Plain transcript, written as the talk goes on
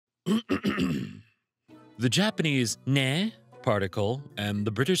The Japanese ne particle and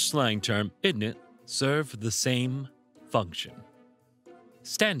the British slang term idn't serve the same function.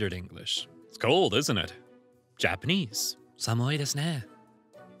 Standard English. It's cold, isn't it? Japanese. Samui desu ne.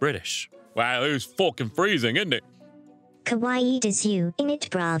 British. Wow, it's fucking freezing, isn't it? Kawaii desu, in it,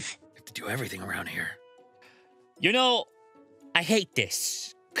 bruv. I have to do everything around here. You know, I hate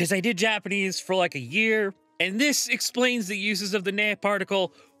this, because I did Japanese for like a year, and this explains the uses of the ne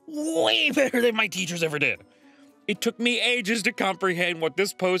particle way better than my teachers ever did. It took me ages to comprehend what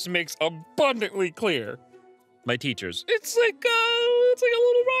this post makes abundantly clear. My teachers, it's like a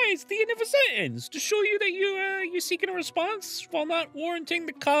little rise at the end of a sentence to show you that you're seeking a response while not warranting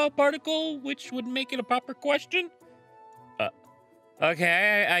the ka particle, which would make it a proper question.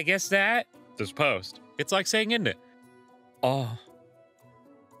 Okay, I guess that. This post, it's like saying isn't it? Oh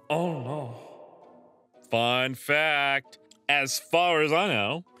no. Fun fact, as far as I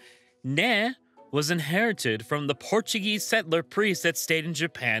know, ne was inherited from the Portuguese settler priest that stayed in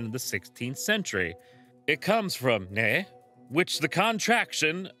Japan in the 16th century. It comes from ne, which the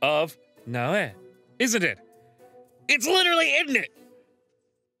contraction of nae, isn't it? It's literally, isn't it?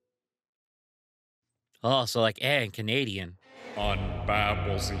 Oh, so like in Canadian.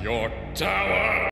 Unbabbles your tower.